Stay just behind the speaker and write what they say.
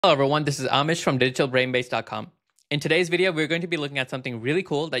Hello everyone, this is Amish from digitalbrainbase.com. In today's video, we're going to be looking at something really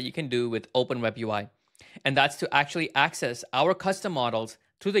cool that you can do with OpenWebUI, and that's to actually access our custom models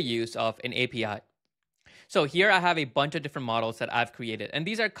through the use of an API. So here I have a bunch of different models that I've created, and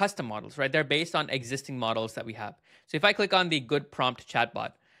these are custom models, right? They're based on existing models that we have. So if I click on the good prompt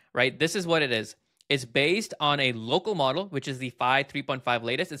chatbot, right, this is what it is. It's based on a local model, which is the 3.5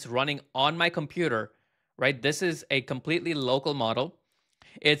 latest. It's running on my computer, right? This is a completely local model.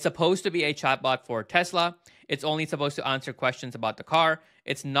 It's supposed to be a chatbot for Tesla. It's only supposed to answer questions about the car.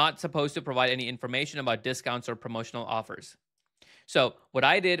 It's not supposed to provide any information about discounts or promotional offers. So what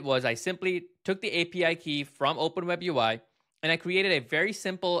I did was I simply took the API key from OpenWebUI and I created a very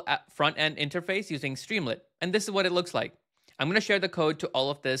simple front-end interface using Streamlit. And this is what it looks like. I'm going to share the code to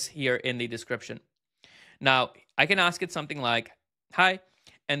all of this here in the description. Now, I can ask it something like, hi,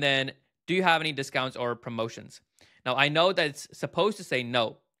 and then do you have any discounts or promotions? Now, I know that it's supposed to say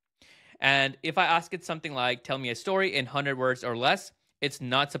no. And if I ask it something like, tell me a story in 100 words or less, it's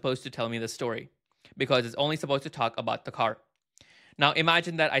not supposed to tell me the story because it's only supposed to talk about the car. Now,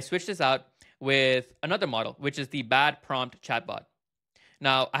 imagine that I switch this out with another model, which is the bad prompt chatbot.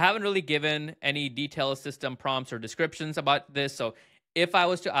 Now, I haven't really given any detailed system prompts or descriptions about this. So if I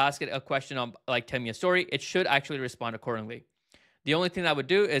was to ask it a question on like, tell me a story, it should actually respond accordingly. The only thing I would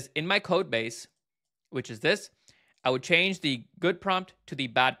do is in my code base, which is this, I would change the good prompt to the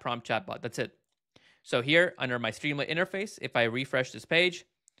bad prompt chatbot. That's it. So here under my Streamlit interface, if I refresh this page,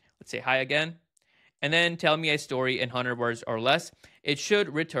 let's say hi again, and then tell me a story in 100 words or less, it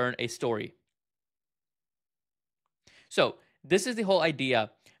should return a story. So this is the whole idea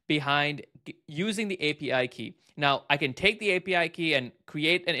behind using the API key. Now I can take the API key and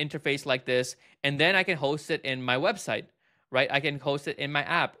create an interface like this, and then I can host it in my website. Right? I can host it in my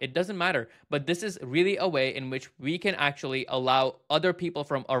app. It doesn't matter. But this is really a way in which we can actually allow other people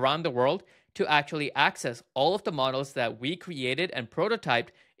from around the world to actually access all of the models that we created and prototyped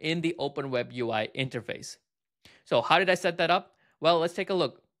in the OpenWebUI interface. So how did I set that up? Well, let's take a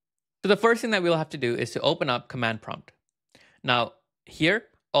look. So the first thing that we'll have to do is to open up command prompt. Now here,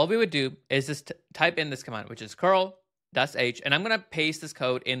 all we would do is just type in this command, which is curl-h, and I'm going to paste this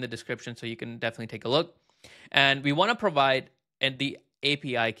code in the description so you can definitely take a look. And we want to provide the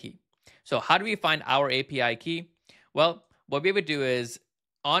API key. So how do we find our API key? Well, what we would do is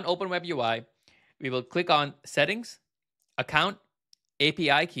on OpenWebUI, we will click on Settings, Account,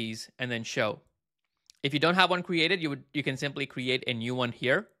 API Keys, and then Show. If you don't have one created, you can simply create a new one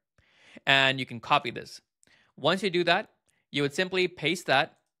here, and you can copy this. Once you do that, you would simply paste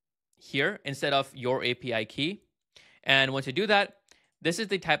that here instead of your API key. And once you do that, this is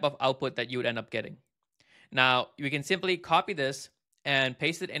the type of output that you would end up getting. Now, we can simply copy this and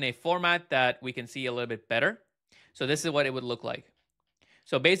paste it in a format that we can see a little bit better. So this is what it would look like.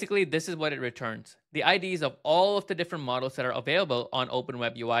 So basically, this is what it returns. The IDs of all of the different models that are available on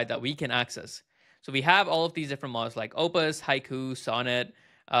OpenWebUI that we can access. So we have all of these different models like Opus, Haiku, Sonnet,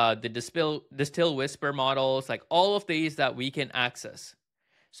 the Distill Whisper models, like all of these that we can access.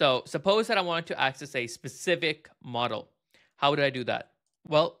 So suppose that I wanted to access a specific model. How would I do that?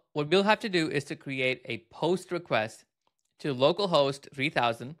 Well, what we'll have to do is to create a post request to localhost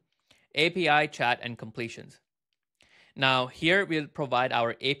 3000 API chat and completions. Now here we'll provide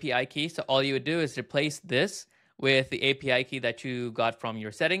our API key. So all you would do is replace this with the API key that you got from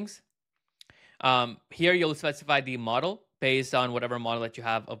your settings. Here you'll specify the model based on whatever model that you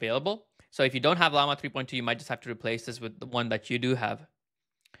have available. So if you don't have Llama 3.2, you might just have to replace this with the one that you do have.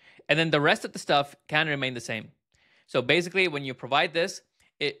 And then the rest of the stuff can remain the same. So basically when you provide this,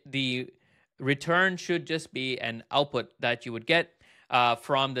 the return should just be an output that you would get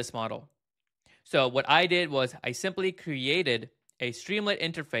from this model. So what I did was I simply created a Streamlit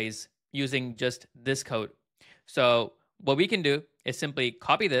interface using just this code. So what we can do is simply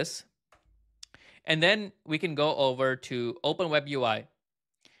copy this, and then we can go over to OpenWebUI.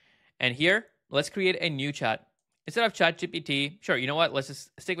 And here, let's create a new chat. Instead of ChatGPT, sure, you know what? Let's just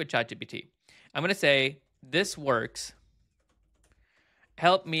stick with ChatGPT. I'm going to say, this works.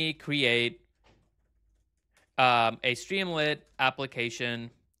 Help me create a Streamlit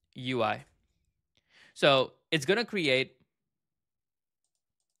application UI. So it's going to create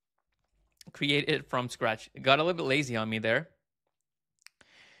it from scratch. It got a little bit lazy on me there.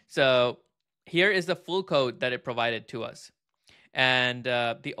 So here is the full code that it provided to us. And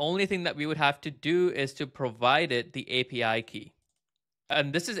the only thing that we would have to do is to provide it the API key.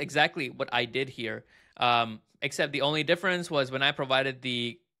 And this is exactly what I did here. Except the only difference was when I provided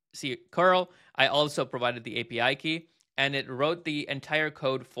the curl, I also provided the API key, and it wrote the entire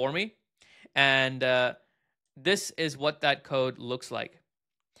code for me. And this is what that code looks like.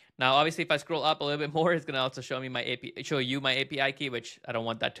 Now, obviously, if I scroll up a little bit more, it's going to also show you my API key, which I don't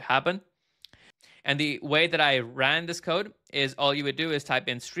want that to happen. And the way that I ran this code is all you would do is type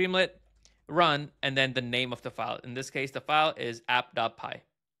in Streamlit, run, and then the name of the file. In this case, the file is app.py.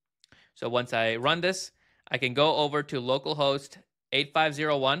 So once I run this, I can go over to localhost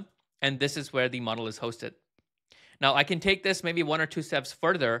 8501, and this is where the model is hosted. Now, I can take this maybe 1 or 2 steps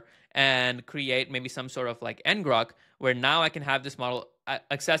further and create maybe some sort of like ngrok, where now I can have this model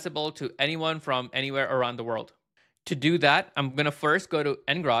accessible to anyone from anywhere around the world. To do that, I'm going to first go to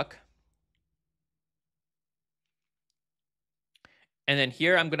ngrok. And then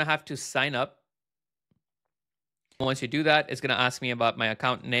here, I'm going to have to sign up. Once you do that, it's going to ask me about my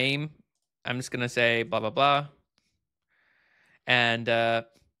account name. I'm just going to say blah, blah, blah. And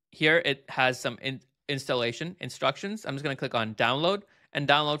here it has some installation instructions. I'm just going to click on download and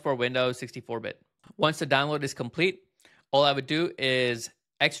download for Windows 64-bit. Once the download is complete, all I would do is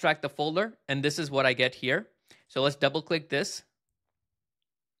extract the folder, and this is what I get here. So let's double click this.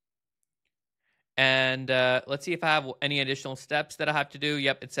 And let's see if I have any additional steps that I have to do.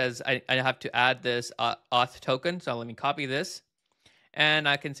 Yep, it says I have to add this auth token. So let me copy this, and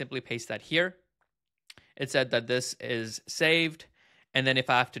I can simply paste that here. It said that this is saved. And then if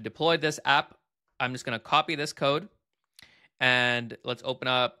I have to deploy this app, I'm just going to copy this code. And let's open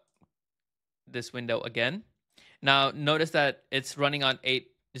up this window again. Now, notice that it's running on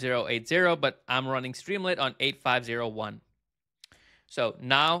 8080, but I'm running Streamlit on 8501. So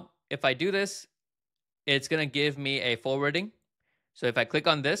now, if I do this, it's going to give me a forwarding. So if I click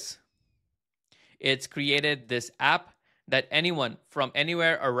on this, it's created this app that anyone from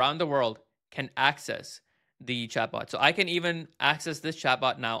anywhere around the world can access the chatbot. So I can even access this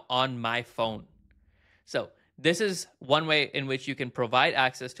chatbot now on my phone. So this is one way in which you can provide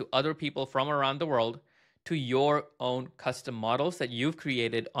access to other people from around the world to your own custom models that you've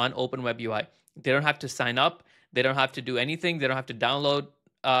created on OpenWebUI. They don't have to sign up. They don't have to do anything. They don't have to download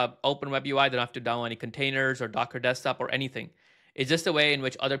OpenWebUI. They don't have to download any containers or Docker desktop or anything. It's just a way in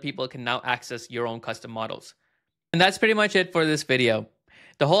which other people can now access your own custom models. And that's pretty much it for this video.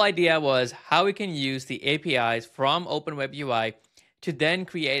 The whole idea was how we can use the APIs from OpenWebUI to then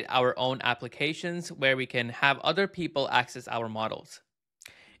create our own applications where we can have other people access our models.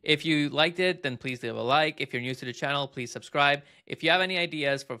 If you liked it, then please leave a like. If you're new to the channel, please subscribe. If you have any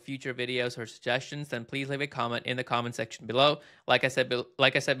ideas for future videos or suggestions, then please leave a comment in the comment section below. Like I said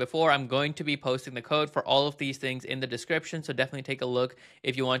before, I'm going to be posting the code for all of these things in the description, so definitely take a look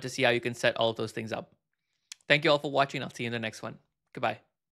if you want to see how you can set all of those things up. Thank you all for watching. I'll see you in the next one. Goodbye.